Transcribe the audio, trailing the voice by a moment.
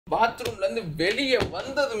பாத்ரூம்லேருந்து வெளியே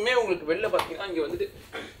வந்ததுமே உங்களுக்கு வெளில பார்த்தீங்கன்னா இங்கே வந்துட்டு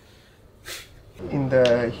இந்த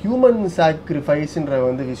ஹியூமன் சாக்ரிஃபைஸ்ன்ற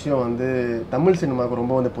வந்து விஷயம் வந்து தமிழ் சினிமாவுக்கு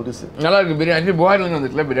ரொம்ப வந்து புதுசு. நல்லா இருக்கு பிரியாணி. பாயிலிங்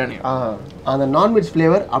வந்துருக்குல பிரியாணி, அந்த நான்வெஜ்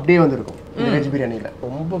ஃப்ளேவர் அப்படியே வந்துருக்கும் இந்த வெஜ் பிரியாணியில்.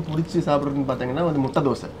 ரொம்ப பிடிச்சி சாப்பிட்றதுன்னு பார்த்தீங்கன்னா வந்து முட்டை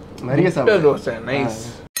தோசை நிறைய சாப்பிட்டு dosa nice.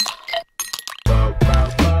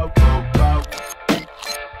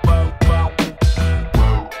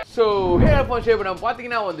 So Irfan Shyam நம்ம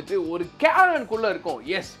பார்த்தீங்கன்னா வந்துட்டு ஒரு கேரவனுக்குள்ளே இருக்கும்.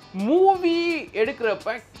 எஸ், மூவி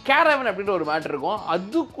எடுக்கிறப்ப கேரவன் அப்படின்ற ஒரு மேட்டர் இருக்கும்.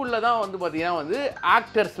 அதுக்குள்ளே தான் வந்து பார்த்தீங்கன்னா வந்து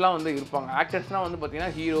ஆக்டர்ஸ்லாம் வந்து இருப்பாங்க. ஆக்டர்ஸ்லாம் வந்து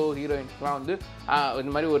பார்த்தீங்கன்னா ஹீரோயின்ஸ்லாம் வந்து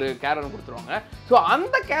இந்த மாதிரி ஒரு கேரவன் கொடுத்துருவாங்க. ஸோ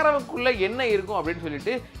அந்த கேரவனுக்குள்ளே என்ன இருக்கும் அப்படின்னு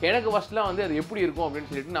சொல்லிட்டு எனக்கு ஃபஸ்ட்லாம் வந்து அது எப்படி இருக்கும் அப்படின்னு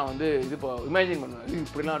சொல்லிட்டு நான் வந்து இது இப்போ இமேஜின் பண்ணுவேன்.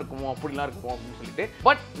 இப்படிலாம் இருக்குமோ அப்படிலாம் இருக்குமோ அப்படின்னு சொல்லிட்டு.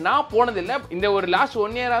 பட் நான் போனதில்லை. இந்த ஒரு லாஸ்ட்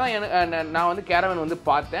 1 இயராக தான் நான் வந்து கேரவன் வந்து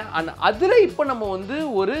பார்த்தேன். அண்ட் அதில் இப்போ நம்ம வந்து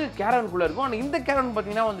ஒரு கேரவனுக்குள்ளே இருக்கும். ஆனால் இந்த கேரவன்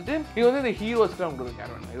பார்த்தீங்கன்னா வந்துட்டு இது வந்து இந்த ஹீரோஸ்க்குலாம் கொடுக்குற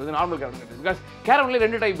கேரவன், இது வந்து நார்மல் கேரவன் கிடையாது. பிகாஸ் கேரவன்லேயே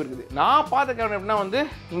 2 டைப் இருக்குது. நான் பார்த்த கேரவன் எப்படின்னா வந்து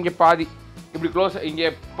இங்கே பாதி இப்படி க்ளோஸ், இங்கே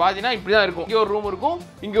பாதினா இப்படி தான் இருக்கும். இங்கே ஒரு ரூம் இருக்கும்,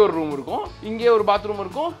 இங்கே ஒரு ரூம் இருக்கும், இங்கே ஒரு பாத்ரூம்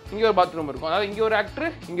இருக்கும், இங்கே ஒரு பாத்ரூம் இருக்கும். அதாவது இங்கே ஒரு ஆக்டர்,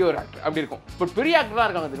 இங்கே ஒரு ஆக்டர் அப்படி இருக்கும். பட் பெரிய ஆக்டர்லாம்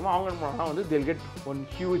இருக்காங்க தெரியுமா, அவங்க என்ன பண்ணாங்கன்னா வந்து they'll get one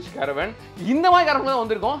huge caravan. இந்த மாதிரி கேரவன் தான்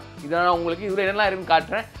வந்திருக்கும். இதை நான் உங்களுக்கு இதில் என்னெல்லாம் இருக்குன்னு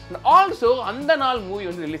காட்டுறேன். ஆல்சோ அந்த நாள் மூவி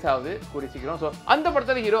வந்து ரிலீஸ் ஆகுது கூடிய சீக்கிரம். ஸோ அந்த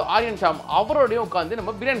படத்தில் ஹீரோ ஆரியன் ஷாம் அவரோடையும் உட்காந்து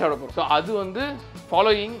நம்ம பிரியாணி சாப்பிட போகிறோம். ஸோ அது வந்து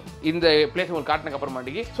ஃபாலோயிங் இந்த பிளேஸ் உங்களுக்கு காட்டினக்கு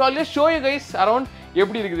அப்புறமாட்டிக்கு. ஸோ அதில் ஷோ யூ கைஸ் அரௌண்ட்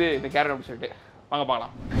எப்படி இருக்குது இந்த கேரவன் அப்படின்னு சொல்லிட்டு வாங்க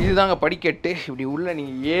பார்க்கலாம். இதுதாங்க படிக்கட்டு. இப்படி உள்ளே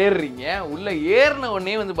நீங்கள் ஏறுறீங்க. உள்ளே ஏறின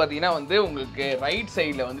உடனே வந்து பார்த்தீங்கன்னா வந்து உங்களுக்கு ரைட்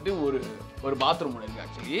சைடில் வந்துட்டு ஒரு பாத்ரூம் ஒன்று இருக்குது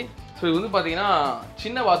ஆக்சுவலி. ஸோ இது வந்து பார்த்தீங்கன்னா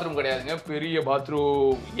சின்ன பாத்ரூம் கிடையாதுங்க, பெரிய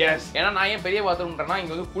பாத்ரூம். எஸ், ஏன்னா நான் ஏன் பெரிய பாத்ரூம்ன்றேன்னா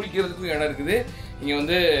இங்கே வந்து குளிக்கிறதுக்கும் இடம் இருக்குது, இங்கே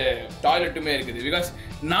வந்து டாய்லெட்டுமே இருக்குது. பிகாஸ்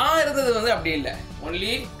நான் இருந்தது வந்து அப்படி இல்லை,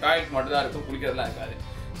 ஒன்லி டாய்லெட் மட்டும் தான் இருக்கும், குளிக்கிறதுலாம் இருக்காது.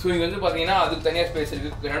 ஸோ இங்கே வந்து பார்த்தீங்கன்னா அதுக்கு தனியாக ஸ்பேஸ்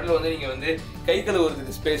இருக்குது. நடுவில் வந்து நீங்கள் வந்து கை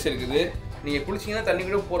கழுவுறதுக்கு ஸ்பேஸ் இருக்குது. நீங்கள் குளிச்சிங்கன்னா தண்ணி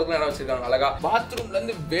கூட போகிறதுலாம் இடம் வச்சுருக்காங்க அழகா.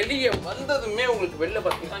 பாத்ரூம்லேருந்து வெளியே வந்ததுமே உங்களுக்கு வெளில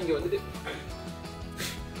பார்த்தீங்கன்னா இங்கே வந்துட்டு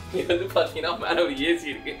இங்கே வந்து பார்த்தீங்கன்னா மேலே ஒரு ஏசி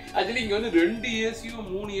இருக்குது. ஆக்சுவலி இங்கே வந்து 2 ஏசியும்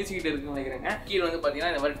 3 ஏசி கிட்ட இருக்குன்னு நினைக்கிறேங்க. கீழே வந்து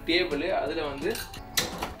பார்த்தீங்கன்னா இந்த மாதிரி டேபிள், அதில் வந்து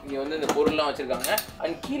இங்கே வந்து இந்த பொருள்லாம் வச்சுருக்காங்க.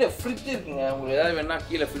 அண்ட் கீழே ஃப்ரிட்ஜ் இருக்குங்க. உங்களுக்கு ஏதாவது வேணா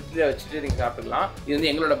கீழே ஃப்ரிட்ஜில் வச்சுட்டு நீங்கள் சாப்பிட்டுக்கலாம். இது வந்து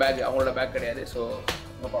எங்களோட பேக், அவங்களோட பேக் கிடையாது. So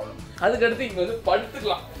no problem. அதுக்கடுத்து இங்கே வந்து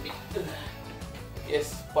படுத்துக்கலாம்.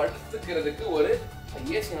 எஸ், படுத்துக்கிறதுக்கு ஒரு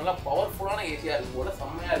ஏசி, நல்லா பவர்ஃபுல்லான ஏசியாக இருக்கும் போல,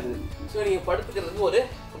 செம்மையாக இருக்குது. ஸோ நீங்கள் படுத்துக்கிறதுக்கு ஒரு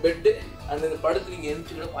பெட்டு, அந்த படுத்து நீங்கள்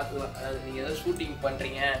எந்திரிச்சு கூட பார்த்துக்கலாம். அதாவது நீங்கள் எதாவது ஷூட்டிங்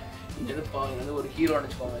பண்ணுறீங்க, நீங்கள் வந்து ஒரு ஹீரோன்னு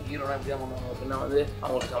வச்சுக்கோங்க. ஹீரோனா இப்படி தான் பண்ணுவாங்க அப்படின்னா வந்து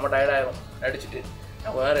அவங்களுக்கு செம்ம டயர்டாயிரும் நடிச்சுட்டு,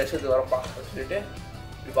 நம்ம வேறு ரெஸ்ட்டு வரப்பா அப்படின்னு சொல்லிட்டு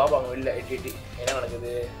இப்படி பார்ப்பாங்க வெளில எட்டி என்ன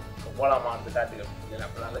நடக்குது, போகலாமா அந்த காட்டுக்கு அப்படின்னு.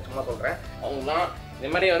 அப்படிலாம் சும்மா சொல்கிறேன். அவங்களாம் இந்த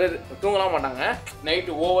மாதிரி வந்து தூங்கலாம் மாட்டாங்க.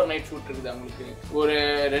 நைட்டு ஓவர் நைட் ஷூட் இருக்குது அவங்களுக்கு. ஒரு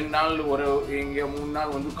 2 நாள், ஒரு இங்கே 3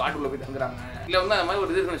 நாள் வந்து காட்டுக்குள்ளே போய் தங்குறாங்க. இல்லை வந்து அந்த மாதிரி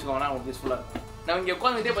ஒரு இது இருக்குன்னு வச்சுக்கோங்கன்னா அவங்களுக்கு யூஸ்ஃபுல்லாக இருக்கும். நம்ம இங்கே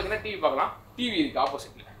உட்காந்துட்டே பார்த்தீங்கன்னா டிவி பார்க்கலாம். டிவி இருக்குது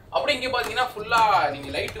ஆப்போசிட்டில். அப்படி இங்கே பார்த்தீங்கன்னா ஃபுல்லாக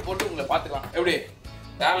நீங்கள் லைட்டு போட்டு உங்களை பார்த்துக்கலாம். எப்படி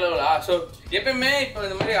வேற லெவலா? ஸோ எப்பயுமே இப்போ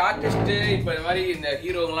இந்த மாதிரி ஆர்டிஸ்ட்டு, இப்போ இந்த மாதிரி இந்த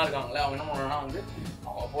ஹீரோங்கெலாம் இருக்காங்களே, அவங்க என்ன பண்ணுவாங்கன்னா வந்து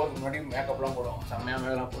அவங்க போகிறதுக்கு முன்னாடி மேக்கப்லாம் போடுவாங்க, செம்மையாக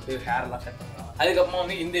மேலாம் போட்டு ஹேர்லாம் செட் பண்ணுவாங்க. அதுக்கப்புறமா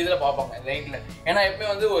வந்து இந்த இதில் பார்ப்பாங்க லைட்டில். ஏன்னா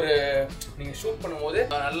எப்பயும் வந்து ஒரு நீங்கள் ஷூட் பண்ணும்போது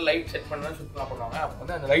நல்ல லைட் செட் பண்ணலாம், ஷூட்லாம் பண்ணுவாங்க. அப்போ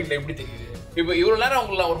வந்து அந்த லைட்டில் எப்படி தெரியுது, இப்போ இவ்வளோ நேரம்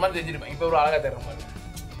அவங்கள ஒரு மாதிரி தெரிஞ்சிருப்பேன், இப்போ ஒரு அழகாக தெரிகிற மாதிரி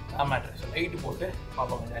மேட்ரு. ஸோ லைட்டு போட்டு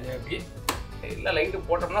பார்ப்பாங்க ஜாலியாக. எப்படி இல்லை லைட்டு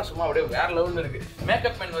போட்டோம்னா சும்மா அப்படியே வேறு லெவலில் இருக்குது.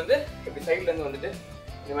 மேக்கப் மேன் வந்து இப்படி சைட்லேருந்து வந்துட்டு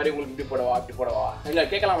இந்த மாதிரி உங்களுக்கு இப்படி போடவா அப்படி போடவா இல்லை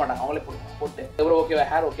கேட்கலாம் மாட்டாங்க, அவங்களே போட்டு எவ்வளோ ஓகேவா,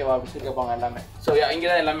 ஹேர் ஓகேவா அப்படின்னு சொல்லி கேட்பாங்க எல்லாமே. ஸோ இங்கே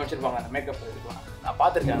தான் எல்லாமே வச்சுருப்பாங்க அந்த மேக்கப் இதுக்கு. நான்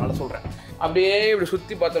பார்த்துருக்கேன், அதனால சொல்கிறேன். அப்படியே இப்படி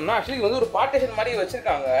சுற்றி பார்த்தோம்னா ஆக்சுவலி வந்து ஒரு பார்ட்டிஷன் மாதிரி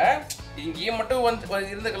வச்சுருக்காங்க. இங்கேயே மட்டும்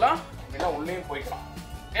வந்து இருந்துக்கலாம், அப்படின்னா உள்ளேயும் போய்க்கலாம்.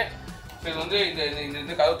 ஓகே, ஸோ இது வந்து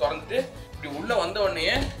இந்த கதவு திறந்துட்டு இப்படி உள்ளே வந்த உடனே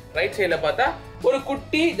ரைட் சைடில் பார்த்தா ஒரு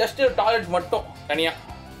குட்டி ஜஸ்ட் டாய்லெட் மட்டும் தனியாக.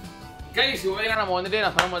 கைஸ், இவையெல்லாம் நம்ம வந்துட்டு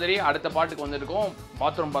நான் சொன்ன மாதிரி அடுத்த பாட்டுக்கு வந்துருக்கோம்.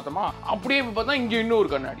 பாத்ரூம் பார்த்தோமா, அப்படியே பார்த்தா இங்கே இன்னும் ஒரு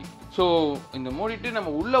கண்ணாடி. ஸோ இந்த மூடிட்டு நம்ம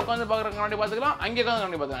உள்ளே உட்காந்து பார்க்குற கண்ணாடி பார்த்துக்கலாம், அங்கே உட்காந்து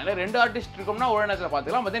கண்ணாடி பார்த்துக்கலாம். இல்லை 2 ஆர்டிஸ்ட் இருக்கோம்னா ஒரு நேரத்தில்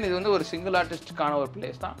பார்த்துக்கலாம். பட் இது வந்து ஒரு சிங்கிள் ஆர்டிஸ்ட்டுக்கான ஒரு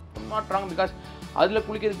பிளேஸ் தான். நாட் ராங், பிகாஸ் அதில்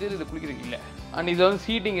குளிக்கிறதுக்கு இது குளிக்கிறதுக்கு இல்லை. அண்ட் இது வந்து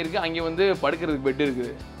சீட்டிங் இருக்குது, அங்கே வந்து படுக்கிறதுக்கு பெட்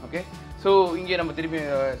இருக்குது. ஓகே, ஸோ இங்கே நம்ம திருப்பி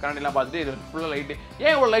கண்ணாடிலாம் பார்த்துட்டு இது ஃபுல்லாக லைட்டு.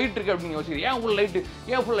 ஏன் இவ்வளோ லைட் இருக்குது அப்படின்னு யோசிக்கிறேன். ஏன் இவ்வளோ லைட்டு,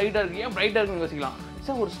 ஏன் ஃபுல் லைட்டாக இருக்குது, ஏன் ப்ரைட்டாக இருக்குன்னு யோசிக்கலாம்.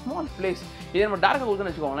 இட்ஸ் ஒரு ஸ்மால் பிளேஸ். இதை நம்ம டார்க்காக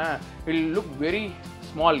கொடுத்துன்னு வச்சுக்கோங்களேன், இட் லுக் வெரி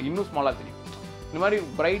ஸ்மால், இன்னும் ஸ்மாலாக தெரியும். இந்த மாதிரி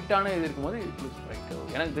பிரைட்டான இது இருக்கும்போது இட் லுக்ஸ் பிரைட்.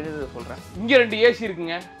 எனக்கு தெரிஞ்சதை சொல்கிறேன். இங்கே 2 ஏசி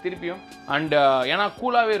இருக்குங்க திருப்பியும். அண்ட் ஏன்னா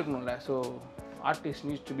கூலாகவே இருக்கணும்ல. So artist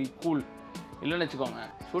needs to be cool. இல்லைன்னு வச்சுக்கோங்க,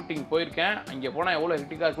 ஷூட்டிங் போயிருக்கேன், அங்கே போனால் எவ்வளோ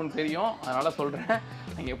ஹெக்டிக்காக இருக்குன்னு தெரியும், அதனால் சொல்கிறேன்.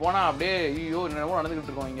 அங்கே போனால் அப்படியே ஐயோ என்னென்னமோ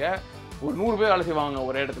நடந்துக்கிட்டு இருக்கோம். இங்கே ஒரு 100 பேர் வேலை செய்வாங்க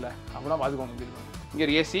ஒரே இடத்துல, அப்படிலாம் பார்த்துக்கோங்க. இங்கே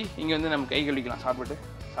ஒரு ஏசி, இங்கே வந்து நம்ம கை கழுவிக்கலாம்.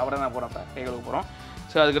 சாப்பிட நான் போகிறப்ப கை கழுவ போகிறோம்.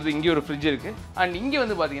 ஸோ அதுக்கடுத்து இங்கே ஒரு ஃப்ரிட்ஜ் இருக்குது. அண்ட் இங்கே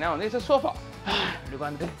வந்து பார்த்தீங்கன்னா வந்து இட்ஸ் சோஃபா. இப்படி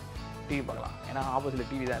உட்காந்துட்டு டிவி பார்க்கலாம். ஏன்னா ஆப்போசிட்டில்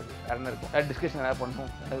டிவி தான் இருக்குது, வேறு என்ன இருக்கும். டிஸ்கஷன் ஏதாவது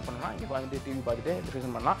பண்ணணும், ஏதாவது பண்ணலாம், இங்கே வந்துட்டு டிவி பார்த்துட்டு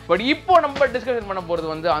டிஸ்கஷன் பண்ணலாம். பட் இப்போ நம்ம டிஸ்கஷன் பண்ண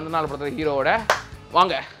போகிறது வந்து அந்த நாள் படத்தில் ஹீரோவோட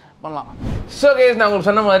வாங்க பண்ணலாம். ஸோ கேஸ் நான் உங்களுக்கு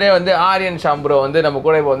சொன்ன மாதிரியே வந்து ஆரியன் ஷாம் ப்ரோ வந்து நம்ம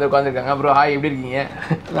கூட இப்போ வந்து உட்காந்துருக்காங்க. ப்ரோ ஹாய், எப்படி இருக்கீங்க?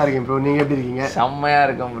 நல்லா இருக்கேன் ப்ரோ, நீங்கள் எப்படி இருக்கீங்க? செம்மையாக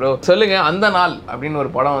இருக்கும் ப்ரோ. சொல்லுங்கள், அந்த நாள் அப்படின்னு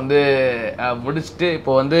ஒரு படம் வந்து முடிச்சுட்டு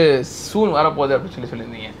இப்போ வந்து சூன் வரப்போகுது அப்படின்னு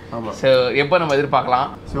சொல்லியிருந்தீங்க. ஆமாம். ஸோ எப்போ நம்ம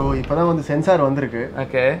எதிர்பார்க்கலாம்? ஸோ இப்போ தான் வந்து சென்சார் வந்திருக்கு.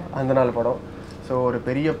 ஓகே. அந்த நாள் படம். ஸோ ஒரு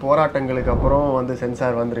பெரிய போராட்டங்களுக்கு அப்புறம் வந்து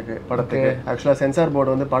சென்சார் வந்திருக்கு படத்துக்கு. ஆக்சுவலாக சென்சார்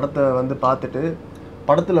போர்டு வந்து படத்தை வந்து பார்த்துட்டு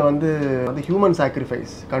படத்தில் வந்து ஹியூமன்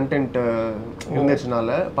சாக்ரிஃபைஸ் கண்டென்ட்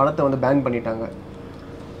இருந்துச்சுனால படத்தை வந்து பேன் பண்ணிட்டாங்க.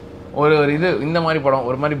 ஒரு இது இந்த மாதிரி படம்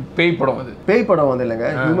ஒரு மாதிரி பேய் படம், அது பேய் படம் வந்து இல்லைங்க.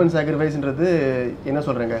 ஹியூமன் சாக்ரிஃபைஸ்ன்றது என்ன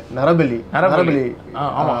சொல்கிறேங்க, நரபலி.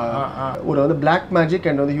 ஒரு வந்து பிளாக் மேஜிக்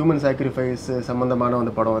அண்ட் வந்து ஹியூமன் சாக்ரிஃபைஸ் சம்மந்தமான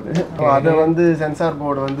வந்து படம் அது. அதை வந்து சென்சார்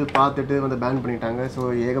போர்டு வந்து பார்த்துட்டு வந்து பேன் பண்ணிட்டாங்க. ஸோ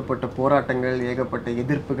ஏகப்பட்ட போராட்டங்கள், ஏகப்பட்ட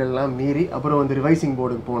எதிர்ப்புகள்லாம் மீறி அப்புறம் வந்து ரிவைசிங்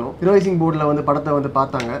போர்டுக்கு போகணும். ரிவைசிங் போர்டில் வந்து படத்தை வந்து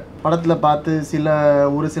பார்த்தாங்க. படத்தில் பார்த்து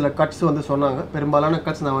ஒரு சில கட்ஸ் வந்து சொன்னாங்க. பெரும்பாலான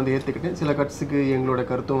கட்ஸ் நான் வந்து ஏற்றுக்கிட்டேன். சில கட்ஸுக்கு எங்களோட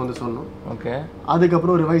கருத்தும் வந்து சொன்னோம். ஓகே.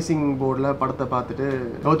 அதுக்கப்புறம் ரிவைசிங் போர்டில் படத்தை பார்த்துட்டு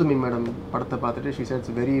கௌதமி மேடம் படத்தை பார்த்துட்டு she said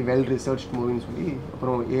it's very well research மூவின்னு சொல்லி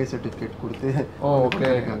அப்புறம் ஏ சர்டிஃபிகேட் கொடுத்து.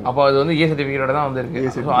 ஓகே. அப்போ அது வந்து ஏ சர்டிஃபிகேட்டோட தான்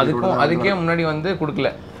வந்திருக்கு. அதுக்கே முன்னாடி வந்து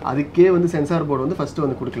கொடுக்கல. அதுக்கே வந்து சென்சார் போர்டு வந்து ஃபர்ஸ்ட்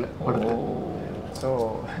வந்து கொடுக்கல படத்தை. ஸோ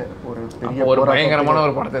ஒரு பயங்கரமான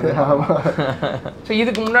ஒரு படத்தை. ஸோ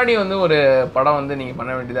இதுக்கு முன்னாடி வந்து ஒரு படம் வந்து நீங்கள்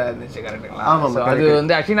பண்ண வேண்டியதாக இருந்துச்சு, கரெக்டுங்களா? ஆமாம். அது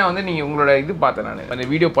வந்து ஆக்சுவலி நான் வந்து நீங்கள் உங்களோட இது பார்த்தேன். நான் அந்த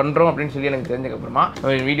வீடியோ பண்ணுறோம் அப்படின்னு சொல்லி எனக்கு தெரிஞ்சதுக்கப்புறமா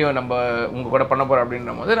வீடியோ நம்ம உங்கள் கூட பண்ண போகிறோம்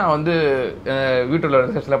அப்படின்ற போது நான் வந்து யூடியூப்ல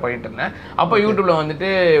ரிசர்ச்லாம் பண்ணிட்டு இருந்தேன். அப்போ யூடியூப்ல வந்துட்டு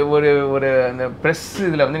ஒரு அந்த ப்ரெஸ்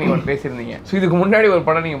இதில் வந்து நீங்கள் பேசியிருந்தீங்க. ஸோ இதுக்கு முன்னாடி ஒரு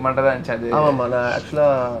படம் நீங்கள் பண்ணுறதா இருந்துச்சு. அது ஆமாம். நான்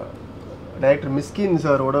ஆக்சுவலாக டைரக்டர் மிஸ்கின்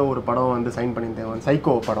சாரோட ஒரு படம் வந்து சைன் பண்ணியிருந்தேன்,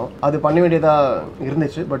 சைக்கோ படம். அது பண்ண வேண்டியதாக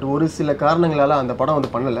இருந்துச்சு. பட் ஒரு சில காரணங்களால் அந்த படம்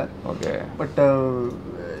வந்து பண்ணலை. Okay. But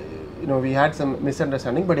we had some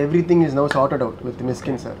misunderstanding, but everything is now sorted out with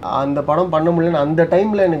Miskin sir. அந்த படம் பண்ண முடியல. அந்த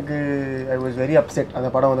டைமில் எனக்கு I was very upset. அந்த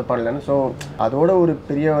படம் வந்து பண்ணலன்னு. ஸோ அதோட ஒரு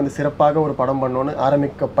பெரிய வந்து சிறப்பாக ஒரு படம் பண்ணோன்னு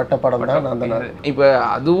ஆரம்பிக்கப்பட்ட படம் தான் அந்த நாள். இப்போ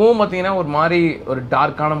அதுவும் பார்த்தீங்கன்னா ஒரு மாதிரி ஒரு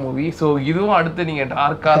டார்க்கான மூவி. ஸோ இதுவும் அடுத்து நீங்கள்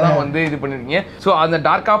டார்க்காக தான் வந்து இது பண்ணிருக்கீங்க. ஸோ அந்த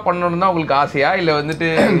டார்க்காக பண்ணணும்னு தான் உங்களுக்கு ஆசையா, இல்லை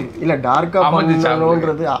வந்துட்டு இல்லை டார்க்காக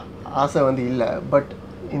பண்ணணுன்றது ஆசை வந்து இல்லை. பட்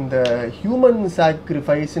இந்த ஹியூமன்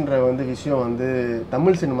சாக்ரிஃபைஸ்ன்ற வந்து விஷயம் வந்து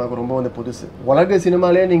தமிழ் சினிமாவுக்கு ரொம்ப வந்து புதுசு. உலக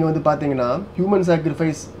சினிமாலே நீங்கள் வந்து பார்த்தீங்கன்னா ஹியூமன்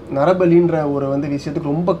சாக்ரிஃபைஸ் நரபலின்ற ஒரு வந்து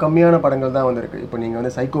விஷயத்துக்கு ரொம்ப கம்மியான படங்கள் தான் வந்திருக்கு. இப்போ நீங்கள்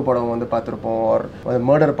வந்து சைக்கோ படம் வந்து பார்த்துருப்போம், ஆர் வந்து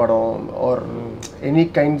மர்டர் படம், ஆர் எனி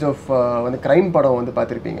கைண்ட்ஸ் ஆஃப் வந்து க்ரைம் படம் வந்து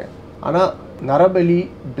பார்த்துருப்பீங்க. ஆனால் நரபலி,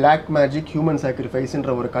 பிளாக் மேஜிக், ஹியூமன்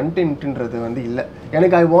சாக்ரிஃபைஸ்ன்ற ஒரு கண்டென்ட்ன்றது வந்து இல்லை.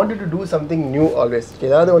 எனக்கு I wanted to do something new always.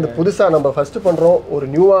 ஏதாவது வந்து புதுசாக நம்ம ஃபஸ்ட்டு பண்ணுறோம், ஒரு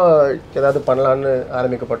நியூவாக ஏதாவது பண்ணலான்னு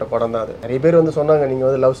ஆரம்பிக்கப்பட்ட படம் தான் அது. நிறைய பேர் வந்து சொன்னாங்க நீங்கள்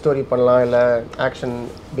வந்து லவ் ஸ்டோரி பண்ணலாம், இல்லை ஆக்ஷன்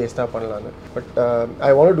பேஸ்டாக பண்ணலான்னு. But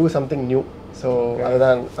I want to do something new. So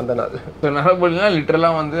அதுதான் அந்த நாள். ஸோ நரபலினா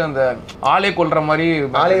லிட்டரலாக வந்து அந்த ஆளே கொல்ற மாதிரி,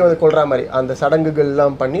 ஆளையை வந்து கொல்ற மாதிரி அந்த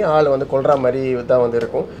சடங்குகள்லாம் பண்ணி ஆளை வந்து கொல்ற மாதிரி தான் வந்து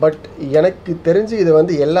இருக்கும். பட் எனக்கு தெரிஞ்சு இது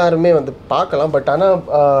வந்து எல்லாருமே வந்து பார்க்கலாம். பட் ஆனால்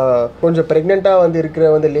கொஞ்சம் ப்ரெக்னெண்ட்டாக வந்து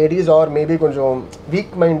இருக்கிற வந்து லேடிஸ் ஆர் மேபி கொஞ்சம்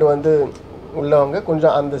வீக் மைண்ட் வந்து உள்ளவங்க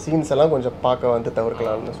கொஞ்சம் அந்த சீன்ஸ் எல்லாம் கொஞ்சம் பார்க்க வந்து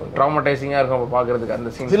தவிர்க்கலாம்னு சொல்லுவேன். ட்ராமடைசிங்காக இருக்கும் அப்போ பார்க்குறதுக்கு அந்த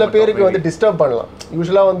சீன். சில பேருக்கு வந்து டிஸ்டர்ப் பண்ணலாம்.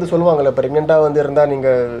 யூஸ்வலாக வந்து சொல்லுவாங்கல்ல, ப்ரெக்னெண்ட்டாக வந்து இருந்தால்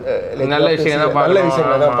நீங்கள் நல்ல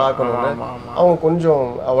விஷயங்களை தான் பார்க்கணும்னு, அவங்க கொஞ்சம்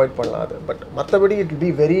அவாய்ட் பண்ணலாம் அது. பட் மற்றபடி it will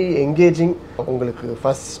be very engaging. உங்களுக்கு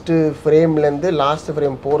ஃபஸ்ட்டு ஃப்ரேம்லேருந்து லாஸ்ட்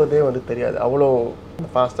ஃப்ரேம் போகிறதே வந்து தெரியாது. அவ்வளோ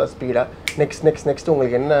ஃபாஸ்ட்டாக ஸ்பீடாக நெக்ஸ்ட்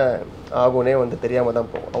உங்களுக்கு என்ன ஆகும்னே வந்து தெரியாமல் தான்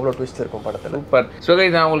போகும். அவ்வளோ ட்விஸ்ட் இருக்கும் படத்தில். சூப்பர். ஸோ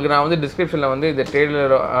நான் வந்து டிஸ்கிரிப்ஷனில் வந்து இந்த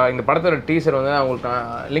ட்ரெய்லர், இந்த படத்தோட டீசர் வந்து நான் உங்களுக்கு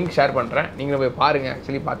லிங்க் ஷேர் பண்ணுறேன். நீங்களும் போய் பாருங்கள்.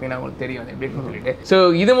 ஆக்சுவலி பார்த்தீங்கன்னா உங்களுக்கு தெரியும் அது எப்படி இருக்குன்னு சொல்லிட்டு. ஸோ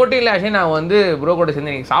இது மட்டும் இல்லை, ஆக்சுவலி நான் வந்து ப்ரோ கூட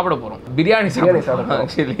சேர்ந்து நீங்கள் சாப்பிட போகிறோம், பிரியாணி சாப்பிடுவோம்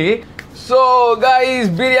ஆக்சுவலி. ஸோ கைஸ்,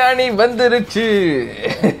 பிரியாணி வந்துருச்சு.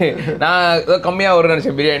 நான் கம்மியாக வரும்னு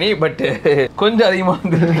நினச்சேன் பிரியாணி, பட் கொஞ்சம் அதிகமாக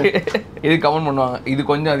வந்துருக்கு. இது கமெண்ட் பண்ணுவாங்க, இது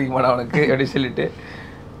கொஞ்சம் அதிகமான அவனுக்கு அப்படி சொல்லிட்டு.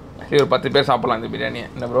 ஒரு 10 பேர் சாப்பிடலாம் இந்த பிரியாணியை.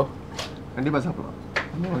 என்ன ப்ரோ? கண்டிப்பாக சாப்பிடலாம்.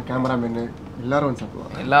 கேமராமேன் எல்லாரும்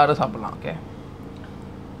சாப்பிடலாம். எல்லாரும் சாப்பிடலாம். ஓகே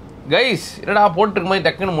கைஸ், என்னடா போட்டுருக்கும் போது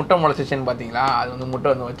டக்குன்னு முட்டை முளைச்சிச்சுன்னு பார்த்தீங்களா? அது வந்து முட்டை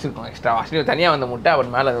வந்து வச்சிருக்கோம் எக்ஸ்ட்ரா. ஆக்சுவலி தனியாக வந்த முட்டை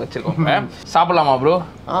அவன் மேலே அதை வச்சிருக்கோம். சாப்பிடலாமா ப்ரோ?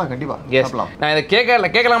 கண்டிப்பாக எஸ். நான் இதை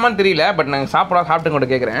கேட்கலாமான்னு தெரியல, பட் நாங்கள் சாப்பிட்டு கூட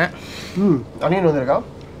கேட்குறேன். அனியன் வந்திருக்கா?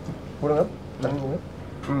 கொடுங்க.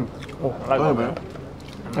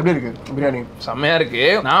 எப்படி இருக்கு பிரியாணி? செம்மையாக இருக்கு.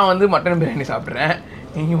 நான் வந்து மட்டன் பிரியாணி சாப்பிட்றேன்,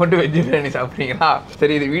 நீங்கள் மட்டும் வெஜ் பிரியாணி சாப்பிட்றீங்களா?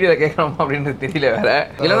 சரி, இது வீடியோவில் கேட்கலாமா அப்படின்றது தெரியல வேற.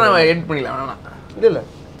 இல்லைன்னா நம்ம எடிட் பண்ணிடலாம். வேணாம். இல்லை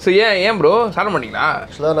ஸோ ஏன் ப்ரோ சாப்பிட மாட்டீங்களா?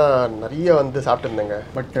 ஆக்சுவலாக நான் நிறைய வந்து சாப்பிட்டுருந்தேங்க.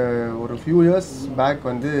 பட் ஒரு ஃபியூ இயர்ஸ் பேக்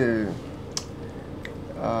வந்து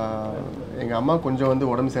எங்கள் அம்மா கொஞ்சம் வந்து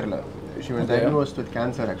உடம்பு சரியில்லை. She was diagnosed with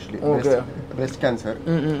cancer, actually breast cancer.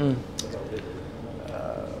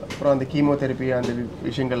 அப்புறம் அந்த கீமோதெரப்பி அந்த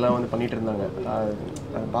விஷயங்கள்லாம் வந்து பண்ணிகிட்டு இருந்தாங்க.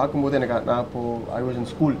 அது பார்க்கும்போது எனக்கு நான் இப்போது I was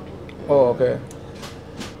in school. Okay.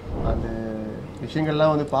 அந்த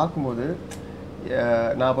விஷயங்கள்லாம் வந்து பார்க்கும்போது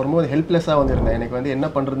நான் அப்போ ரொம்ப ஹெல்ப்லெஸ்ஸாக வந்து இருந்தேன். எனக்கு வந்து என்ன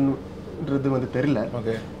பண்ணுறதுன்றது வந்து தெரில.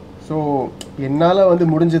 ஓகே. ஸோ என்னால் வந்து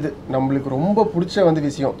முடிஞ்சது, நம்மளுக்கு ரொம்ப பிடிச்ச வந்து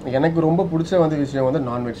விஷயம், எனக்கு ரொம்ப பிடிச்ச வந்து விஷயம் வந்து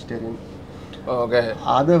நான் வெஜிடேரியன். ஓகே.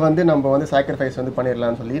 அதை வந்து நம்ம வந்து சாக்ரிஃபைஸ் வந்து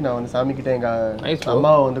பண்ணிடலாம்னு சொல்லி நான் வந்து சாமிக்கிட்ட எங்கள்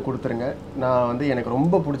அம்மாவை வந்து கொடுத்துருங்க, நான் வந்து எனக்கு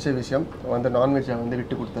ரொம்ப பிடிச்ச விஷயம் வந்து நான்வெஜ்ஜை வந்து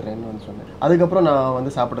விட்டு கொடுத்துட்றேன்னு வந்து சொன்னேன். அதுக்கப்புறம் நான்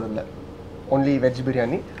வந்து சாப்பிட்றதில்ல, ஒன்லி வெஜ்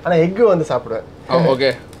பிரியாணி. ஆனால் எக்கு வந்து சாப்பிடுவேன்.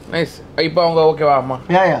 Okay, nice. இப்போ அவங்க ஓகேவா அம்மா?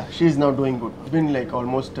 Yeah she is now doing good. It's been like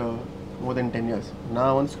almost more than 10 years.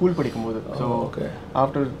 நான் வந்து ஸ்கூல் படிக்கும்போது, ஸோ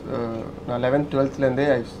ஆஃப்டர் நான் 11th 12thலேருந்தே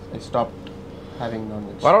I stop having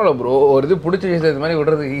non veg. பரவாயில்ல ப்ரோ, ஒரு இது பிடிச்ச விஷயம் இது மாதிரி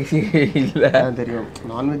விடுறது ஈஸி இல்லை. தெரியும்,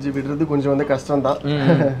 நான்வெஜ் விடுறது கொஞ்சம் வந்து கஷ்டம் தான்.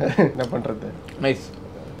 என்ன பண்ணுறது. நைஸ்,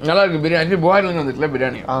 நல்லா இருக்கு பிரியாணி. புகாரிலேருந்து வந்துச்சுல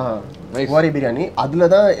பிரியாணி. புகாரி பிரியாணி,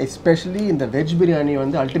 அதில் தான் எஸ்பெஷலி இந்த வெஜ் பிரியாணி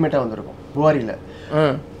வந்து அல்டிமேட்டாக வந்துருக்கும். புகாரியில்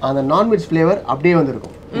அந்த நான்வெஜ் ஃப்ளேவர் அப்படியே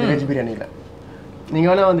வந்துருக்கும் இந்த வெஜ் பிரியாணியில். நீங்கள்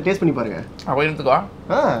வேணால் வந்து டேஸ்ட் பண்ணி பாருங்கள். அப்போ எடுத்துக்கோ.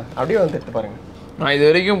 அப்படியே வந்து எடுத்து பாருங்கள். நான் இது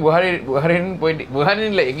வரைக்கும் புகாரின்னு போயிட்டு,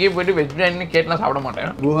 புகாரின்னு இல்லை எங்கேயும் போயிட்டு வெஜ் பிரியாணின்னு கேட்டுலாம் சாப்பிட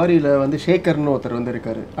மாட்டேன். புகாரியில் வந்து ஷேக்கர்னு ஒருத்தர் வந்து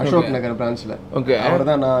இருக்காரு, அசோக் நகர் பிரான்ச்சில். ஓகே. அவர்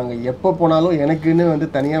தான் நான் அங்கே எப்போ போனாலும் எனக்குன்னு வந்து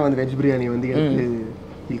தனியாக வந்து வெஜ் பிரியாணி வந்து எனக்கு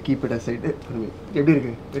வில் கீப் இட் அசைடு. எப்படி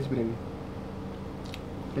இருக்கு வெஜ் பிரியாணி?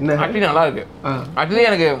 என்ன ஆக்சுவலி நல்லா இருக்கு. ஆக்சுவலி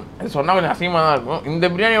எனக்கு சொன்னா கொஞ்சம் அசிங்கமாக தான் இருக்கும். இந்த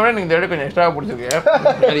பிரியாணியோட எனக்கு இந்த விட கொஞ்சம் எக்ஸ்ட்ரா பிடிச்சிருக்கு.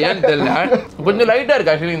 அது ஏன்னு தெரியல, கொஞ்சம் லைட்டாக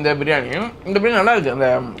இருக்கு ஆக்சுவலி இந்த பிரியாணி. இந்த பிரியாணி நல்லா இருக்கு, அந்த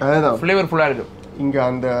அதுதான் ஃப்ளேவர்ஃபுல்லாக இருக்கு. இங்கே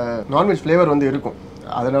அந்த நான்வெஜ் ஃப்ளேவர் வந்து இருக்கும்,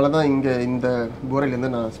 அதனால தான் இங்கே இந்த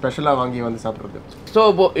போரையிலேருந்து நான் ஸ்பெஷலாக வாங்கி வந்து சாப்பிட்றது. ஸோ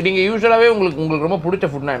இப்போ நீங்கள் யூஸ்வலாகவே உங்களுக்கு ரொம்ப பிடிச்ச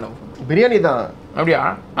ஃபுட்னா என்ன? பிரியாணி தான். அப்படியா?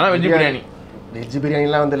 ஆனால் வெஜ் பிரியாணி. வெஜ்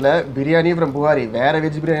பிரியாணிலாம் வந்து இல்லை, பிரியாணி ஃப்ரம் புகாரி. வேற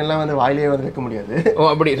வெஜ் பிரியாணிலாம் வந்து வாயிலே வந்து வைக்க முடியாது. ஓ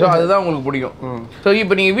அப்படி. ஸோ அதுதான் உங்களுக்கு பிடிக்கும். ஸோ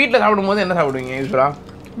இப்போ நீங்கள் வீட்டில் சாப்பிடும்போது என்ன சாப்பிடுவீங்க யூஸ்வலாக?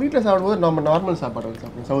 வீட்டில் சாப்பிடும்போது நம்ம நார்மல் சாப்பாடு வந்து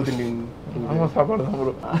சாப்பிடுவோம், சவுத் இண்டியன் நார்மல் சாப்பாடு தான்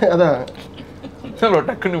ப்ரோ. அதான்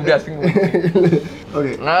டக்குன்னு இப்படி அசிங்க. ஓகே,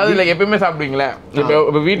 அதாவது இல்லை எப்பயுமே சாப்பிடுவீங்களே,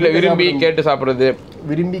 இப்போ வீட்டில் விரும்பி கேட்டு சாப்பிட்றது?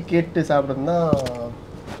 விரும்பி கேட்டு சாப்பிட்றதுன்னா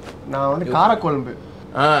நான் வந்து காரக்குழம்பு.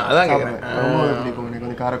 அதான் கேட்குறேன், ரொம்ப பிடிக்கும் எனக்கு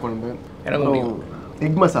வந்து காரக்குழம்பு. எனக்கு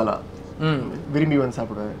எக் மசாலா விரும்பி வந்து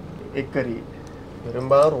சாப்பிடுவேன். எக் கறி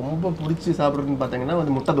பெரும்பாலும் ரொம்ப பிடிச்சி சாப்பிட்றதுன்னு பார்த்தீங்கன்னா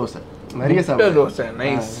வந்து முட்டை தோசை நிறைய சாப்பிடுவேன். தோசை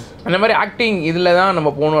நைஸ். அந்த மாதிரி ஆக்டிங் இதில் தான்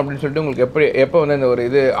நம்ம போகணும் அப்படின்னு சொல்லிட்டு உங்களுக்கு எப்போ வந்து இந்த ஒரு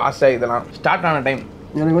இது ஆசை இதெல்லாம் ஸ்டார்ட் ஆன டைம்?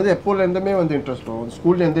 எனக்கு வந்து எப்போலேருந்துமே வந்து இன்ட்ரெஸ்ட் தான்,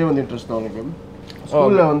 ஸ்கூல்லேருந்தே வந்து இன்ட்ரெஸ்ட் தான் எனக்கு.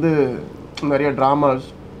 ஸ்கூலில் வந்து நிறைய ட்ராமாஸ்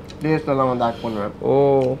பிளேஸ்லலாம் வந்து ஆக்ட் பண்ணுவேன்.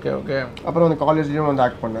 Okay okay. அப்புறம் வந்து காலேஜ்லேயும் வந்து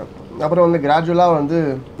ஆக்ட் பண்ணேன். அப்புறம் வந்து கிராஜுவலாக வந்து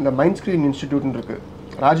இந்த மைண்ட் ஸ்க்ரீன் இன்ஸ்டிடியூட்னு இருக்குது,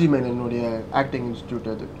 ராஜி மேனனுடைய ஆக்டிங் இன்ஸ்டியூட்.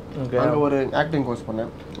 அது அங்கே ஒரு ஆக்டிங் கோர்ஸ்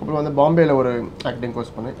பண்ணேன். அப்புறம் வந்து பாம்பேயில் ஒரு ஆக்டிங்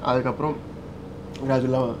கோர்ஸ் பண்ணேன். அதுக்கப்புறம்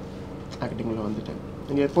கிராஜுவலாக ஆக்டிங்கில் வந்துட்டேன்.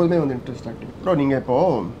 நீங்கள் எப்போதுமே வந்து இன்ட்ரெஸ்ட் ஆக்டிங். அப்புறம் நீங்கள்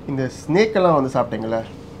இப்போது இந்த ஸ்னேக்கெல்லாம் வந்து சாப்பிட்டீங்களே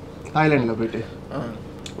தாய்லாண்டில் போயிட்டு,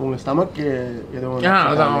 உங்களுக்கு ஸ்டமக் எதுவும்?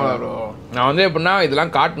 நான் வந்து எப்படின்னா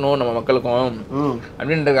இதெல்லாம் காட்டணும் நம்ம மக்களுக்கும்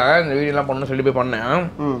அப்படின்றதுக்காக இந்த வீடியோலாம் பண்ணணும்னு சொல்லி போய் பண்ணேன்.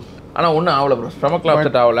 ஆனால் ஒன்றும் ஆகலை ப்ரோ, ஸ்டமக்கில்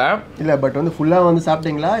அப்செட் ஆகலை. இல்லை பட் வந்து ஃபுல்லாக வந்து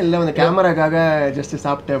சாப்பிட்டீங்களா இல்லை வந்து கேமராக்காக ஜஸ்ட்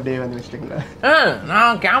சாப்பிட்டு அப்படியே வந்து வச்சுட்டிங்களா?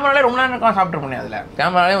 நான் கேமராலே ரொம்ப நேரம் சாப்பிட்ருப்பேன். அதில்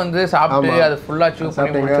கேமராலே வந்து சாப்பிட்டு அது ஃபுல்லாக சூப்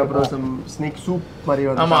சாப்பிட்டீங்க. அப்புறம் ஸ்னேக் சூப் மாதிரி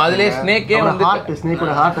வந்து. ஆமாம், அதுலேயே ஸ்னேக்கே வந்து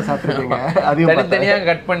ஸ்னேக்கோட ஹார்ட்டை சாப்பிட்ருக்கீங்க. அதையும் தனித்தனியாக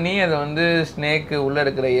கட் பண்ணி அதை வந்து ஸ்னேக்கு உள்ளே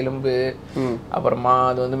இருக்கிற எலும்பு, அப்புறமா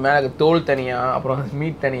அது வந்து மேலே தோல் தனியாக, அப்புறம்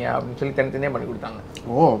மீட் தனியாக அப்படின்னு சொல்லி தனித்தனியாக பண்ணி கொடுத்தாங்க.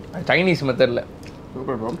 ஓ, சைனீஸ் மெத்தடில்.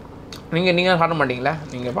 Super bro. நீங்கள் சாப்பிட மாட்டீங்களா?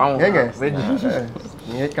 நீங்கள் பாவம் ஏங்க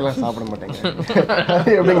ஸ்னேக்கெல்லாம் சாப்பிட மாட்டேங்க.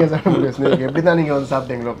 எப்படிங்க சாப்பிட முடியும் ஸ்னேக்? எப்படி தான் நீங்கள் வந்து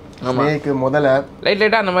சாப்பிட்டீங்களோ ஸ்னேக்கு முதல்ல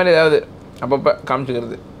லைட்டாக அந்த மாதிரி ஏதாவது அப்பப்போ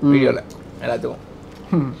காமிச்சிக்கிறது வீடியோவில்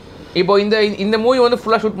எல்லாத்துக்கும். இப்போ இந்த மூவி வந்து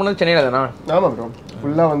ஃபுல்லாக ஷூட் பண்ணது சென்னையில் தானா? ஆமாம் ப்ரோ,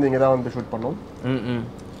 ஃபுல்லாக வந்து இங்கே தான் வந்து ஷூட் பண்ணோம்.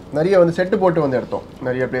 நிறைய வந்து செட்டு போட்டு வந்து எடுத்தோம்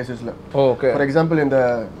நிறைய பிளேசஸில். ஓகே. ஃபார் எக்ஸாம்பிள் இந்த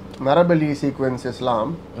நரபலி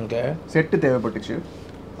சீக்வன்சஸ்லாம் செட்டு தேவைப்பட்டுச்சு,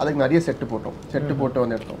 அதுக்கு நிறைய செட்டு போட்டு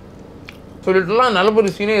வந்து எடுத்தோம். சொல்லிட்டுலாம் நல்ல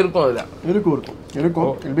ஒரு சீனே இருக்கும் அதில்.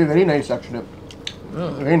 இருக்கும். It be very nice actually.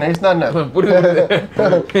 Very nice தான். என்ன புரியுது,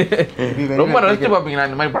 ரொம்ப ரசிச்சு பார்ப்பீங்களா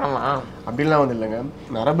இந்த மாதிரி படம்லாம்? அப்படின்லாம் வந்து இல்லைங்க.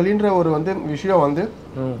 நரபலின்ற ஒரு வந்து விஷயம் வந்து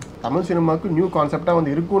தமிழ் சினிமாவுக்கு நியூ கான்செப்டாக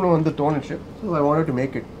வந்து இருக்குன்னு வந்து தோணுச்சு. So I wanted to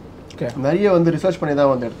make it. நிறைய வந்து ரிசர்ச் பண்ணி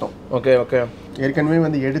தான் வந்து எடுத்தோம். Okay okay. ஏற்கனவே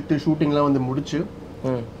வந்து எடுத்து ஷூட்டிங்லாம் வந்து முடிச்சு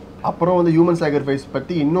அப்புறம் வந்து ஹியூமன் சாக்ரிஃபைஸ்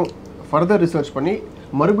பற்றி இன்னும் ஃபர்தர் ரிசர்ச் பண்ணி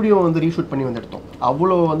மறுபடியும் வந்து ரீஷூட் பண்ணி வந்து எடுத்தோம்.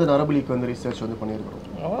 அவ்வளோ வந்து நரபலிக்கு வந்து ரிசர்ச் வந்து பண்ணியிருக்கிறோம்.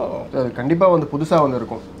 அது கண்டிப்பாக வந்து புதுசாக வந்து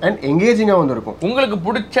இருக்கும் அண்ட் எங்கேஜிங்காக வந்து இருக்கும். உங்களுக்கு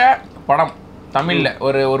பிடிச்ச படம் தமிழில்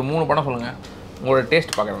ஒரு 3 படம் சொல்லுங்கள், உங்களோட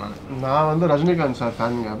டேஸ்ட் பார்க்குறேன். நான் வந்து ரஜினிகாந்த் சார்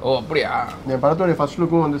ஃபேனுங்க. ஓ அப்படியா? என் படத்தோடைய ஃபர்ஸ்ட்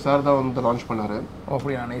லுக்கும் வந்து சார் தான் வந்து லான்ச் பண்ணார். ஓ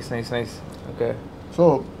அப்படியா? Nice nice nice. Okay. So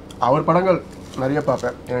அவர் படங்கள் நிறைய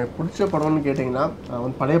பார்ப்பேன். எனக்கு பிடிச்ச படம்னு கேட்டிங்கன்னா நான்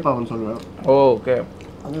வந்து படையப்பாவன்னு சொல்லுவேன். ஓகே.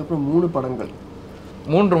 அதுக்கப்புறம் 3 படங்கள்.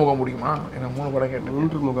 3 முகம் பிடிக்குமா? எனக்கு 3 படம் கேட்டேன்.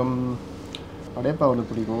 3 முகம் படையப்பா வந்து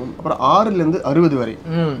பிடிக்கும். அப்புறம் 6லேருந்து 60 வரை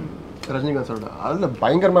ரஜினிகாந்த் சாரோட அதில்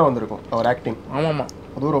பயங்கரமாக வந்திருக்கும் அவர் ஆக்டிங். ஆமாம்,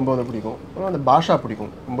 அதுவும் ரொம்ப வந்து பிடிக்கும். அப்புறம் அந்த பாஷா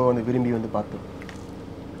பிடிக்கும், ரொம்ப வந்து விரும்பி வந்து பார்த்து.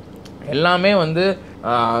 எல்லாமே வந்து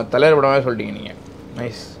தலைவர் படமாக சொல்லிட்டீங்க நீங்கள்.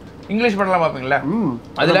 நைஸ். இங்கிலீஷ் படம்லாம் பார்ப்பீங்களா?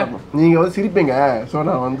 அதில் நீங்கள் வந்து சிரிப்பீங்க. ஸோ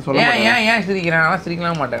நான் வந்து சொல்ல ஏன் சிரிக்கிறேன்? ஆனால்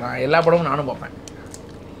சிரிக்கலாம் மாட்டேன். நான் எல்லா படமும் நானும் பார்ப்பேன்.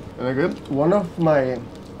 எனக்கு one of my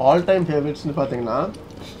all time ஃபேவரட்ஸ்னு பார்த்தீங்கன்னா,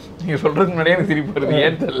 நீங்கள் சொல்கிறதுக்கு முன்னாடியே எனக்கு சிரிப்பு வருது,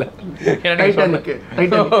 ஏன் தெரியல.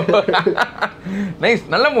 நைஸ்.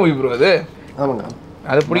 நல்ல மூவி ப்ரோ அது. ஆமாங்க,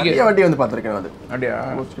 அது பிடிக்கும். வாட்டி வந்து பார்த்துருக்கேன். அது அப்படியா?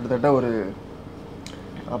 கிட்டத்தட்ட ஒரு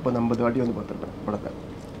 40-50 வாட்டி வந்து பார்த்துருக்கேன் படத்தை.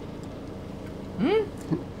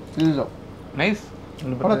 நைஸ்.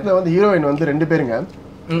 படத்தில் வந்து ஹீரோயின் வந்து 2 பேருங்க.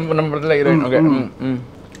 நம்ம படத்தில் ஹீரோயின். ஓகே.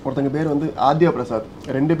 ஒருத்தங்க பேர் வந்து ஆத்யா பிரசாத்.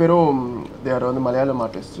 2 பேரும் தேர் வந்து மலையாளம்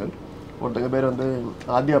ஆர்டிஸ்ட். ஒருத்தங்க பேர் வந்து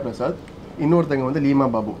ஆத்யா பிரசாத், இன்னொருத்தங்க வந்து Lima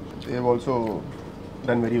Babu. Dev also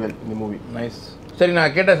done very well இந்த மூவி. நைஸ். சரி,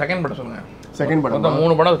 நான் கேட்ட செகண்ட் படம் சொல்லுங்கள். செகண்ட் படம் மொத்தம்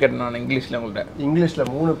 3 படம் கேட்டேன் நான் இங்கிலீஷில். உங்கள்கிட்ட இங்கிலீஷில்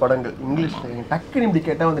 3 படங்கள். இங்கிலீஷில் டக்குன்னு இப்படி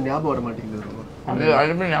கேட்டால் வந்து ஞாபகம் வர மாட்டேங்குது.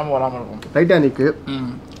 அது ஞாபகம் வராமல் இருக்கும். டைட்டானிக்கு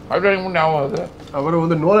டைட்டானிக் ஞாபகம் வருது. அப்புறம்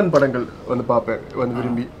வந்து நோலன் படங்கள் வந்து பார்ப்பேன் வந்து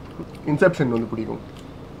விரும்பி. இன்செப்ஷன் வந்து பிடிக்கும்.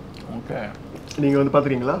 ஓகே. நீங்கள் வந்து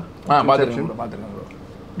பார்த்துருக்கீங்களா? பார்த்துருக்கேன் ப்ரோ.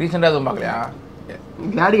 ரீசெண்டாக எதுவும் பார்க்கலையா?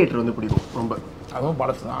 கிளாடியேட்டர் வந்து பிடிக்கும் ரொம்ப. அதுவும்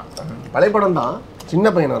படத்து தான், பழைய படம் தான். சின்ன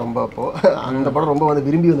பையனை ரொம்ப அப்போது அந்த படம் ரொம்ப வந்து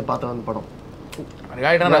விரும்பி வந்து பார்த்தேன் அந்த படம்.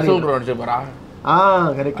 ரசூல் ப்ரோ நடிச்சு போகிறா?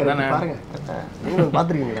 Correct correct. பாருங்க, நீங்கள்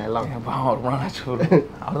பார்த்துருக்கீங்களா? எல்லாம் ரொம்ப நாள் ஆச்சு.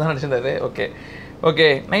 அவர் தான் நடிச்சிருந்தாரு. Okay okay.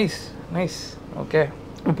 Nice nice. Okay.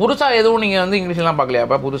 புதுசாக எதுவும் நீங்கள் வந்து இங்கிலீஷ்லாம் பார்க்கலையா?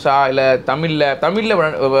 அப்போ புதுசாக இல்லை தமிழில்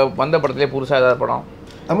வந்த படத்துலேயே புதுசாக ஏதாவது படம்?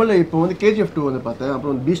 தமிழில் இப்போ வந்து KGF 2 வந்து பார்த்தேன்.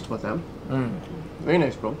 அப்புறம் வந்து பீஸ்ட் பார்த்தேன். Very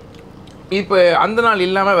nice bro. இப்போ அந்த நாள்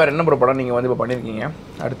இல்லாமல் வேறு என்ன ப்ரோ படம் நீங்கள் வந்து இப்போ பண்ணியிருக்கீங்க?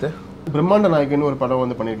 அடுத்து பிரம்மாண்ட நாயகன்னு ஒரு படம்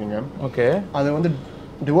வந்து பண்ணியிருக்கீங்க. ஓகே. அது வந்து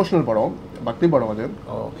டிவோஷனல் படம், பக்தி படம். அது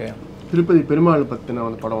ஓகே. திருப்பதி பெருமாள் பற்றின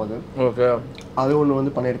வந்து படம் அது. ஓகே. அது ஒன்று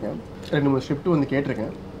வந்து பண்ணியிருக்கேன். 2-3 ஸ்கிரிப்ட் வந்து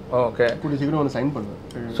கேட்டிருக்கேன். ஓகே. கூடிய சீக்கிரம் வந்து சைன் பண்ணுவேன்.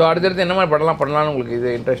 ஸோ அடுத்தடுத்து என்ன மாதிரி படம்லாம் பண்ணலான்னு உங்களுக்கு இது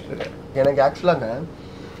இன்ட்ரெஸ்ட் இருக்குது? எனக்கு ஆக்சுவலாங்க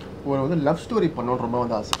ஒரு வந்து லவ் ஸ்டோரி பண்ணணுன்னு ரொம்ப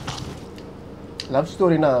வந்து ஆசை. லவ்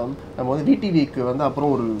ஸ்டோரினா நம்ம வந்து VTVக்கு வந்து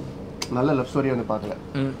அப்புறம் ஒரு நல்ல லவ் ஸ்டோரியை வந்து பார்க்கல.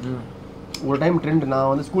 ஒரு டைம் ட்ரெண்ட்.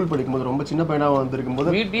 நான் வந்து ஸ்கூல் படிக்கும்போது ரொம்ப சின்ன பையனாக வந்து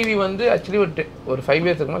இருக்கும்போது VTV வந்து ஆக்சுவலி ஒரு 5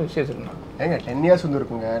 years இருக்குமா 6 years இருக்குமா? ஏங்க 10 years வந்து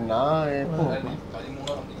இருக்குங்க. நான் எப்போ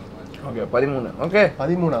ஓகே 13. Okay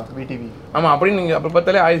 13 VTV. ஆமாம். அப்படின்னு நீங்கள் அப்போ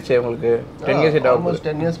பார்த்தாலே ஆயிடுச்சு உங்களுக்கு 10 years கிட்ட ஆகும்.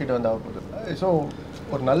 10 years கிட்ட வந்து ஆக போகுது. ஸோ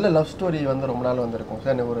ஒரு நல்ல லவ் ஸ்டோரி வந்து ரொம்ப நாள் வந்துருக்கும்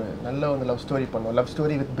சார். ஒரு நல்ல வந்து லவ் ஸ்டோரி பண்ணோம். லவ்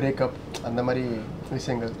ஸ்டோரி வித் பிரேக்கப் அந்த மாதிரி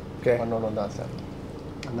விஷயங்கள் பண்ணணும்னு வந்து ஆசை.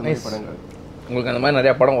 அந்த மாதிரி படங்கள் உங்களுக்கு அந்த மாதிரி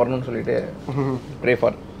நிறையா படம் வரணும்னு சொல்லிட்டு ப்ரே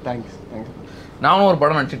ஃபார். தேங்க்ஸ். நானும் ஒரு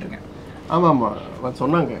படம் நடிச்சிட்டு இருக்கேன். ஆமாம்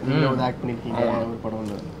சொன்னாங்க நீங்கள் வந்து ஆக்ட் பண்ணியிருக்கீங்க ஒரு படம்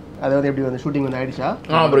வந்து. அதாவது எப்படி வந்து ஷூட்டிங் வந்து ஆயிடுச்சா?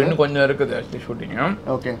 அப்புறம் இன்னும் கொஞ்சம் இருக்குது ஆக்சுவலி ஷூட்டிங்.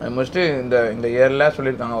 ஓகே. மோஸ்ட்லி இந்த இயரில்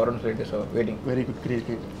சொல்லியிருக்காங்க வரும்னு சொல்லிட்டு. So waiting. Very good.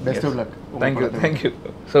 Great. Best of luck. Thank you.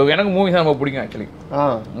 So எனக்கு மூவிஸ் ரொம்ப பிடிக்கும் ஆக்சுவலி.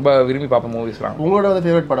 ரொம்ப விரும்பி பார்ப்பேன் மூவிஸ்லாம். உங்களோட வந்து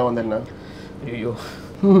ஃபேவரட் படம் வந்து என்ன? ஐயோ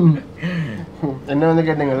என்ன வந்து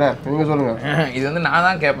கேட்டீங்கல்ல, நீங்கள் சொல்லுங்கள். இது வந்து நான்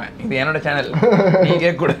தான் கேட்பேன். இது என்னோட சேனல், நீங்கள்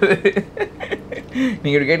கேட்கக்கூடாது.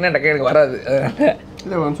 நீங்கள் இப்படி கேட்டீங்கன்னா டக்கு எனக்கு வராது.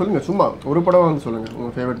 இல்லை வந்து சொல்லுங்கள், சும்மா ஒரு படம் வந்து சொல்லுங்கள்.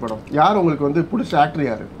 உங்கள் ஃபேவரட் படம் யார்? உங்களுக்கு வந்து பிடிச்ச ஆக்டர்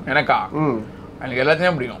யார்? எனக்கா? எனக்கு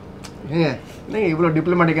எல்லாத்தையுமே பிடிக்கும். ஏங்க இவ்வளோ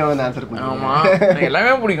டிப்ளமேட்டிக்காக வந்து ஆன்சர் பண்ணுங்க. ஆமாம், எனக்கு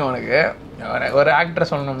எல்லாமே பிடிக்கும். எனக்கு ஒரு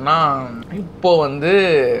ஆக்டர் சொல்லணும்னா இப்போ வந்து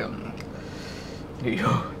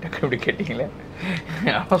ஐயோ டக்கு இப்படி கேட்டிங்களே,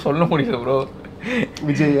 அப்போ சொல்ல முடியல ப்ரோ.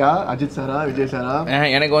 விஜயா, அஜித் சாரா, விஜய் சாரா?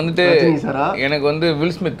 எனக்கு வந்துட்டு சாரா. எனக்கு வந்து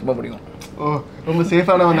வில் ஸ்மித் ரொம்ப பிடிக்கும். ஓ, ரொம்ப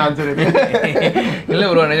சேஃபான வந்து ஆன்சர் இது. இல்லை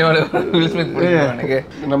ப்ரோ, நிஜமாலே வில் ஸ்மித் பிடிக்கும் எனக்கு.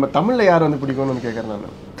 நம்ம தமிழில் யார் வந்து பிடிக்கும்னு வந்து கேட்குறேன்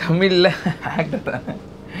நான். தமிழில் ஆக்டர் தான்.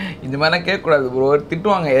 இந்த மாதிரிலாம் கேட்கக்கூடாது ப்ரோ,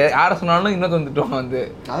 திட்டுவாங்க. யாரை சொன்னாலும் இன்னொருத்தவங்க திட்டுவாங்க வந்து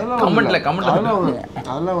கமெண்ட்ல.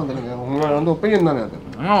 அதெல்லாம் வந்து உங்களோட வந்து ஒப்பீனியன் தானே அது?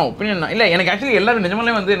 ஒப்பீனியன் தான். இல்லை, எனக்கு ஆக்சுவலி எல்லாரும்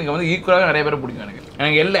நிஜமாலே வந்து எனக்கு வந்து ஈக்குவலாக நிறைய பேர் பிடிக்கும்.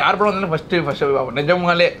 எனக்கு யார் படம் வந்தாலும் ஃபஸ்ட்டு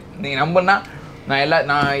நிஜமாலே நீங்கள் நம்புனா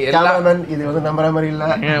இது வந்து நம்புற மாதிரி இல்லை,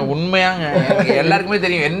 உண்மையாங்க. எனக்கு எல்லாருக்குமே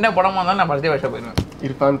தெரியும் என்ன படமா இருந்தாலும் நான் ஃபர்ஸ்டே ஃபர்ஸ்ட்டாக போயிடுவேன்.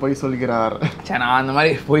 இர்ஃபான் போய் சொல்கிறார். சரி, நான் அந்த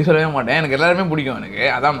மாதிரி போய் சொல்லவே மாட்டேன். எனக்கு எல்லாருமே பிடிக்கும். எனக்கு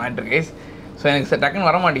அதான் மேட்ரு கேஸ். ஸோ எனக்கு டக்குன்னு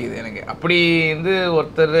வர மாட்டேங்குது. எனக்கு அப்படி வந்து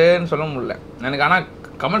ஒருத்தர்னு சொல்ல முடியல எனக்கு. ஆனால்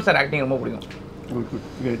கமல் சார் ஆக்டிங் ரொம்ப பிடிக்கும்.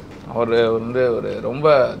 அவர் வந்து ஒரு ரொம்ப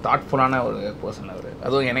தாட்ஃபுல்லான ஒரு பர்சன் அவர்.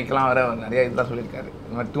 அதுவும் எனக்கெல்லாம் வர நிறைய இதெல்லாம் சொல்லியிருக்காரு.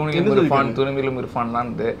 இந்த மாதிரி தூணிலும்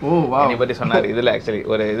இர்ஃபான்லாம் என்னை பற்றி சொன்னார் இதில் ஆக்சுவலி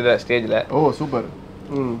ஒரு இதில் ஸ்டேஜில். சூப்பர்.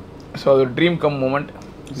 ஸோ அது ஒரு ட்ரீம் கம் மூமெண்ட்.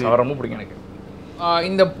 அவர் ரொம்ப பிடிக்கும் எனக்கு.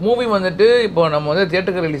 இந்த மூவி வந்துட்டு இப்போ நம்ம வந்து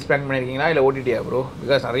தியேட்டருக்கு ரிலீஸ் பிளான் பண்ணியிருக்கீங்களா இல்லை ஓடிடியா ப்ரோ?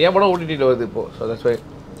 பிகாஸ் நிறைய படம் ஓடிடியில் வருது இப்போ. So that's why.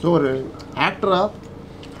 ஸோ ஒரு ஆக்டராக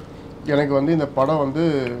எனக்கு வந்து இந்த படம் வந்து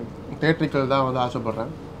தியேட்டரிக்கல் தான் வந்து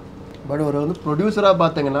ஆசைப்பட்றேன். பட் ஒரு வந்து ப்ரொடியூசராக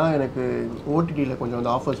பார்த்தீங்கன்னா எனக்கு ஓடிடியில் கொஞ்சம்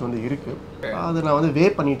வந்து ஆஃபர்ஸ் வந்து இருக்குது. அதை நான் வந்து வே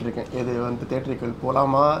பண்ணிகிட்ருக்கேன். இது வந்து தியேட்டரிக்கல்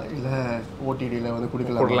போகலாமா இல்லை ஓடிடியில் வந்து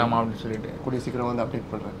கொடுக்கலாமா அப்படின்னு சொல்லிட்டு கூடிய சீக்கிரம் வந்து அப்டேட்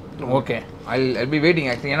பண்ணுறேன். Okay, I P waiting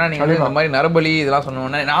actually. ஏன்னா நீங்கள் இந்த மாதிரி நரபலி இதெல்லாம்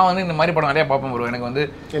சொன்னோன்னே நான் வந்து இந்த மாதிரி படம் நிறையா பார்ப்பேன் ப்ரோ. எனக்கு வந்து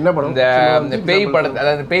என்ன படம், இந்த பேய் படத்தை,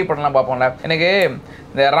 அதாவது பேய் படம்லாம் பார்ப்போம்ல, எனக்கு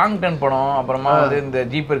இந்த ராங் டர்ன் படம், அப்புறமா வந்து இந்த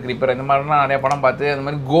ஜீப்பர் கிரீப்பர், இந்த மாதிரிலாம் நிறைய படம் பார்த்து அந்த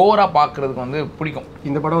மாதிரி கோராக பார்க்குறதுக்கு வந்து பிடிக்கும்.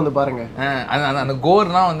 இந்த படம் வந்து பாருங்க, அந்த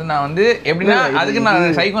கோர்லாம் வந்து நான் வந்து எப்படின்னா அதுக்கு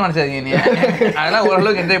நான் சைக்கோ நினச்சாதீங்க, அதெல்லாம்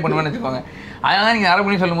ஓரளவுக்கு என்ஜாய் பண்ணுவேன்னு வச்சுக்கோங்க. அதனால நீங்கள்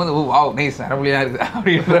நரபலி சொல்லும் போது வாவ் நைஸ் நரபலி தான் இருக்குது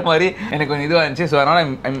அப்படின்ற மாதிரி எனக்கு கொஞ்சம் இதுவாக இருந்துச்சு. ஸோ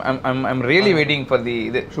அதனால் I'm really waiting for the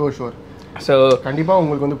இது. ஷோர். ஸோ கண்டிப்பாக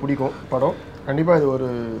உங்களுக்கு வந்து பிடிக்கும் படம். கண்டிப்பாக இது ஒரு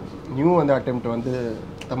நியூ வந்து அட்டெம்ப்ட் வந்து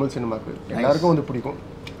தமிழ் சினிமாவுக்கு எல்லாருக்கும் வந்து பிடிக்கும்.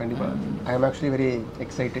 கண்டிப்பாக ஐ ஆம் actually very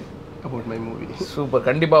excited about my movie. Super.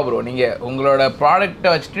 கண்டிப்பாக ப்ரோ, நீங்கள் உங்களோட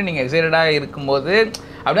ப்ராடக்ட்டை வச்சுட்டு நீங்கள் எக்ஸைட்டடாக இருக்கும்போது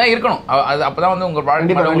அப்படிதான் இருக்கணும். அது அப்போ தான் வந்து உங்கள்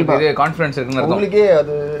ப்ராடக்ட் உங்களுக்கு இது கான்ஃபிடன்ஸ் இருக்குன்னு இருக்கும். உங்களுக்கே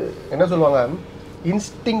அது என்ன சொல்லுவாங்க,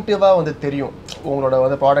 இன்ஸ்டிங்டிவாக வந்து தெரியும் உங்களோட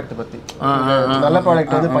வந்து ப்ராடக்ட்டை பற்றி. நல்ல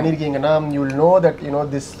ப்ராடக்ட் வந்து பண்ணியிருக்கீங்கன்னா you will know that you know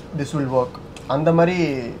this will work. அந்த மாதிரி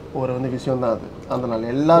ஒரு வந்து விஷயம் தான் அது. அதனால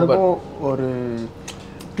எல்லாருக்கும் ஒரு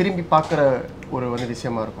திரும்பி பார்க்குற ஒரு வந்து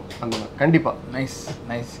விஷயமா இருக்கும் அந்த மாதிரி. கண்டிப்பாக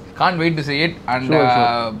nice. Can't wait to see it and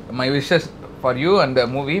my wishes for you and the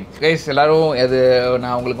movie. Guys எல்லாரும் அது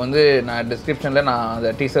நான் உங்களுக்கு வந்து நான் டிஸ்கிரிப்ஷனில் நான்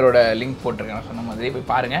அந்த டீசரோட லிங்க் போட்டிருக்கேன். நான் சொன்ன மாதிரி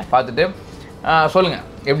போய் பாருங்கள். பார்த்துட்டு சொல்லுங்கள்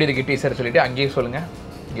எப்படி இருக்குது டீசர் சொல்லிவிட்டு அங்கேயும் சொல்லுங்கள்,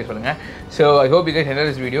 இங்கே சொல்லுங்கள். So I hope you guys enjoy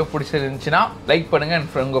this video. பிடிச்சிருந்துச்சுன்னா லைக் பண்ணுங்கள்,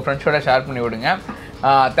 உங்கள் ஃப்ரெண்ட்ஸோட ஷேர் பண்ணி விடுங்க.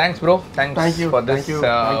 Thanks bro, thanks for this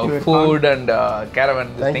food and Caravan.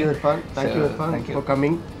 Thank you Irfan. Thank you Irfan for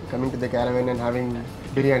coming to the Caravan and having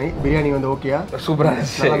biryani வந்து ஓகேயா? சூப்பராக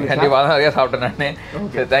இருந்துச்சு. கண்டிப்பாக தான் நிறையா சாப்பிட்டேன்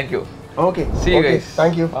நான். Thank you. Okay. See you guys.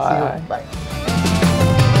 Thank you. Bye. See you. Bye.